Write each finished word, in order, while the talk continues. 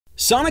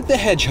Sonic the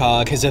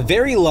Hedgehog has a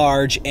very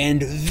large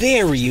and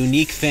very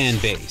unique fan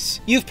base.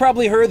 You've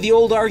probably heard the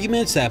old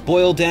arguments that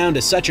boil down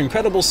to such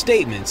incredible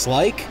statements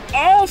like,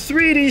 "All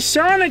 3D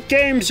Sonic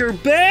games are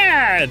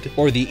bad!"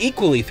 or the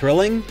equally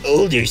thrilling,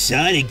 "Older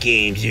Sonic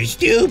games are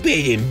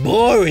stupid and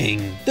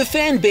boring." The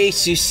fan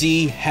base, you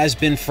see, has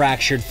been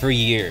fractured for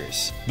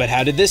years. But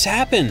how did this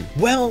happen?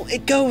 Well,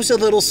 it goes a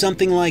little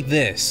something like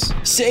this.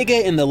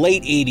 Sega in the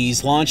late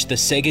 80s launched the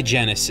Sega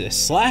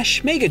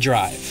Genesis/Mega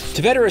Drive.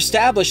 To better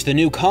establish the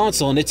new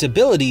console and its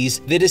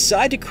abilities, they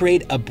decide to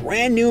create a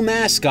brand new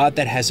mascot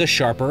that has a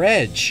sharper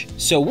edge.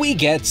 So we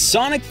get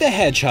Sonic the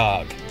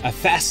Hedgehog, a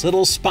fast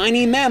little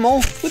spiny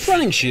mammal with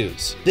running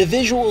shoes. The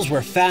visuals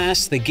were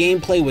fast, the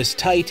gameplay was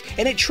tight,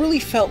 and it truly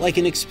felt like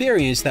an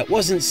experience that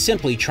wasn't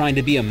simply trying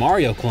to be a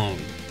Mario clone.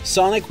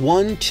 Sonic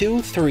 1,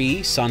 2,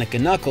 3, Sonic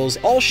and Knuckles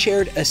all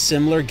shared a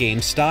similar game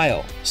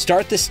style.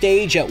 Start the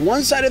stage at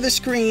one side of the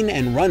screen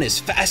and run as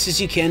fast as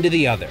you can to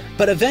the other.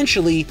 But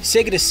eventually,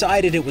 Sega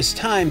decided it was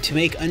time to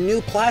make a new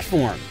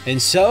platform,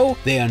 and so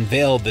they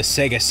unveiled the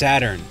Sega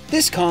Saturn.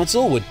 This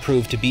console would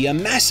prove to be a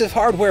massive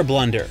hardware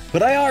blunder,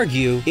 but I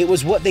argue it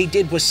was what they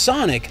did with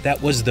Sonic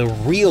that was the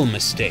real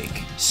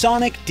mistake.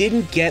 Sonic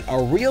didn't get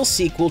a real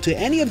sequel to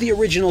any of the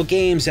original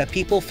games that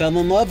people fell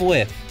in love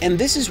with, and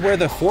this is where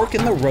the fork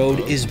in the road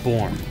is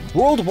born.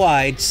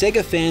 Worldwide,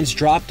 Sega fans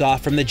dropped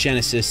off from the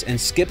Genesis and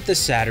skipped the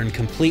Saturn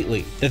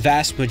completely. The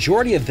vast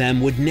majority of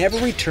them would never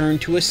return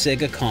to a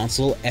Sega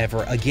console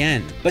ever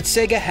again. But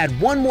Sega had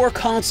one more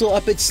console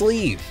up its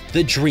sleeve,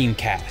 the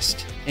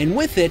Dreamcast. And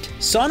with it,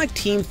 Sonic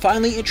Team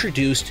finally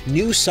introduced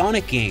new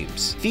Sonic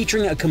games,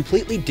 featuring a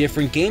completely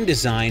different game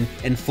design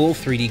and full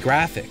 3D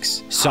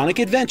graphics, Sonic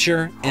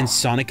Adventure and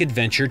Sonic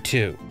Adventure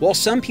 2. While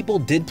some people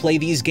did play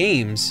these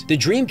games, the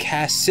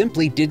Dreamcast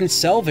simply didn't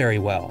sell very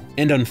well.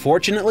 And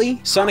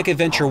unfortunately, Sonic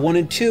Adventure 1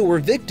 and 2 were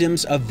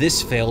victims of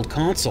this failed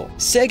console.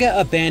 Sega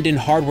abandoned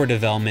hardware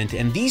development,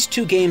 and these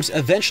two games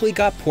eventually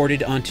got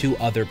ported onto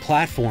other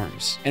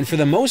platforms. And for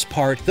the most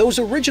part, those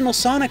original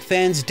Sonic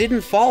fans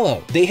didn't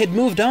follow. They had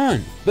moved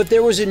on. But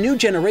there was a new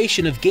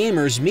generation of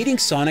gamers meeting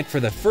Sonic for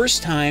the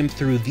first time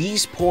through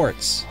these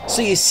ports.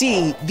 So you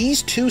see,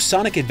 these two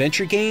Sonic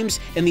Adventure games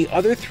and the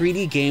other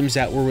 3D games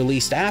that were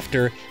released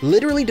after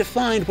literally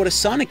defined what a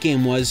Sonic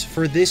game was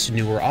for this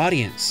newer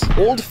audience.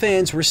 Old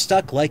fans were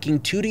stuck liking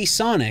 2D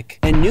Sonic,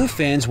 and new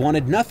fans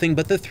wanted nothing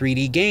but the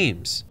 3D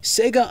games.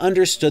 Sega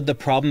understood the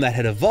problem that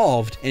had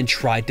evolved and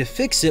tried to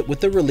fix it with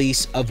the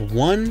release of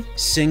one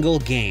single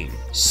game,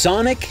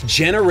 Sonic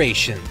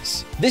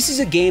Generations. This is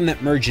a game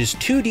that merges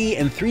 2D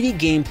and 3D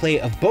gameplay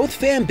of both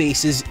fan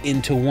bases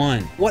into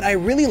one. What I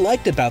really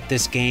liked about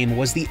this game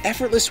was the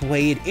effortless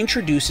way it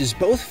introduces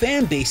both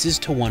fan bases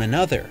to one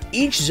another.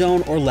 Each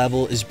zone or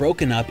level is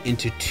broken up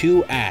into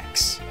 2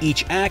 acts.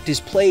 Each act is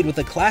played with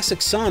a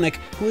classic Sonic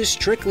who is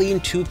strictly in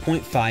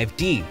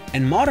 2.5D,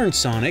 and modern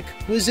Sonic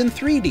who is in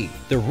 3D.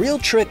 The real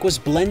trick was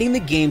blending the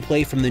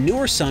gameplay from the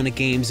newer Sonic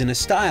games in a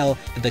style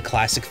that the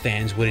classic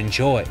fans would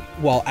enjoy.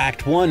 While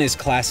Act 1 is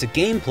classic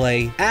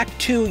gameplay, Act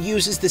 2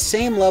 uses the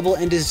same level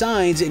and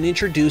designs and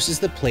introduces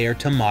the player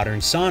to modern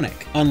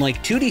Sonic.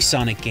 Unlike 2D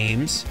Sonic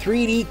games,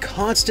 3D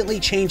constantly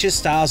changes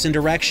styles and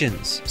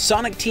directions.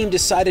 Sonic Team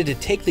decided to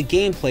take the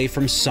gameplay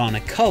from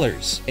Sonic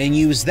Colors and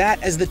use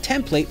that as the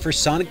template for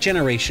Sonic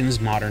Generations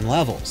modern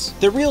levels.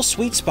 The real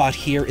sweet spot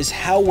here is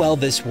how well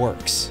this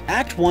works.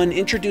 Act 1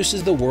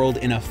 introduces the world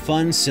in a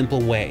fun,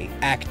 simple way.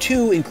 Act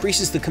 2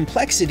 increases the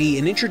complexity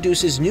and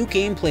introduces new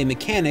gameplay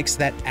mechanics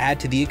that add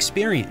to the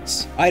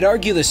experience. I'd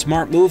argue the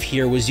smart move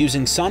here was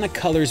using Sonic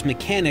Colors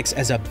mechanics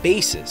as a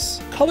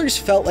basis. Colors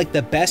felt like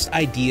the best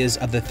ideas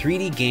of the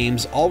 3D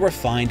games all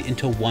refined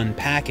into one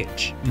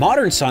package.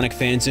 Modern Sonic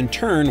fans in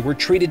turn were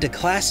treated to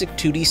classic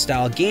 2D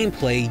style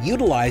gameplay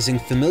utilizing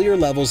familiar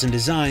levels and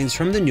designs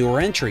from the newer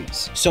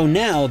entries. So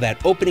now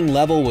that opening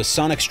level with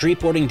Sonic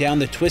streetboarding down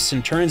the twists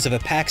and turns of a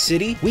packed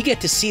city, we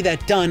get to see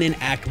that done in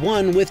Act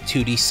 1 with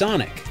 2D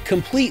Sonic,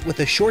 complete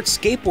with a short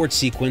skateboard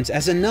sequence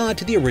as a nod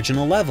to the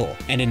original level.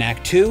 And in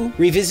Act 2,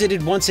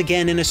 revisited once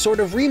again in a sort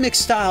of remix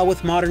style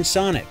with modern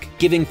Sonic,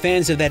 giving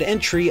fans of that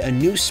entry a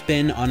new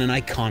spin on an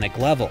iconic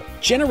level.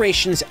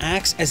 Generations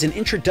acts as an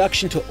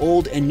introduction to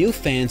old and new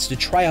fans to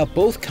try out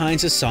both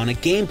kinds of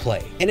Sonic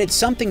gameplay, and it's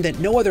something that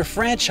no other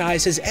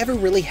franchise has ever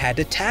really had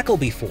to tackle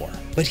before.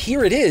 But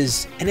here it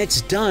is, and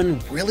it's done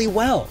really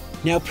well.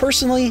 Now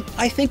personally,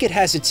 I think it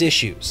has its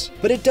issues,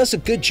 but it does a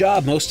good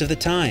job most of the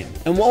time.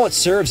 And while it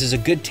serves as a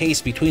good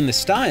taste between the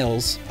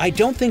styles, I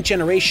don't think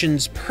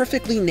Generations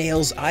perfectly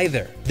nails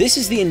either. This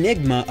is the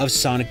enigma of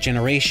Sonic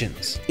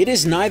Generations. It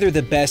is neither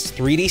the best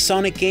 3D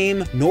Sonic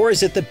game, nor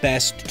is it the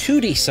best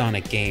 2D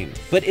Sonic game,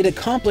 but it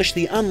accomplished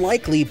the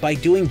unlikely by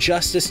doing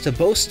justice to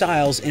both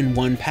styles in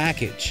one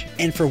package.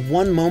 And for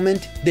one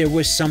moment, there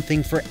was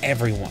something for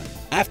everyone.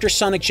 After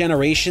Sonic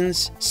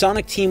Generations,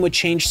 Sonic Team would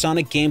change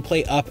Sonic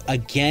gameplay up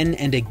again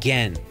and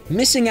again,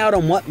 missing out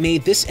on what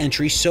made this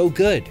entry so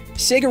good.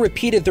 Sega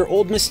repeated their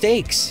old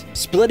mistakes,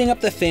 splitting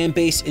up the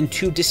fanbase in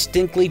 2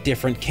 distinctly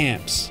different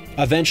camps.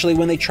 Eventually,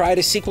 when they tried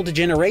a sequel to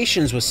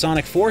Generations with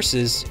Sonic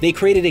Forces, they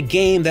created a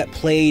game that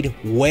played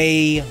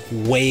way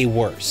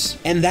worse.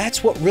 And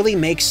that's what really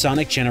makes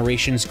Sonic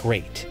Generations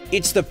great.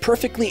 It's the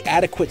perfectly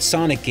adequate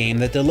Sonic game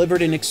that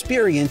delivered an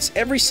experience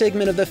every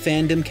segment of the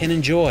fandom can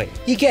enjoy.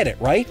 You get it,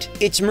 right?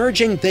 It's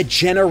merging the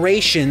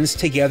generations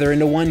together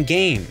into one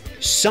game.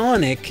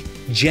 Sonic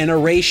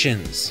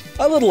Generations.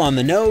 A little on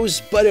the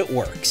nose, but it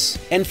works.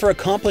 And for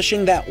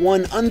accomplishing that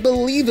one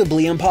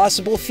unbelievably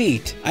impossible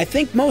feat, I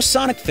think most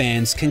Sonic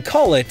fans can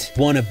call it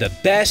one of the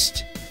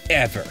best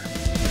ever.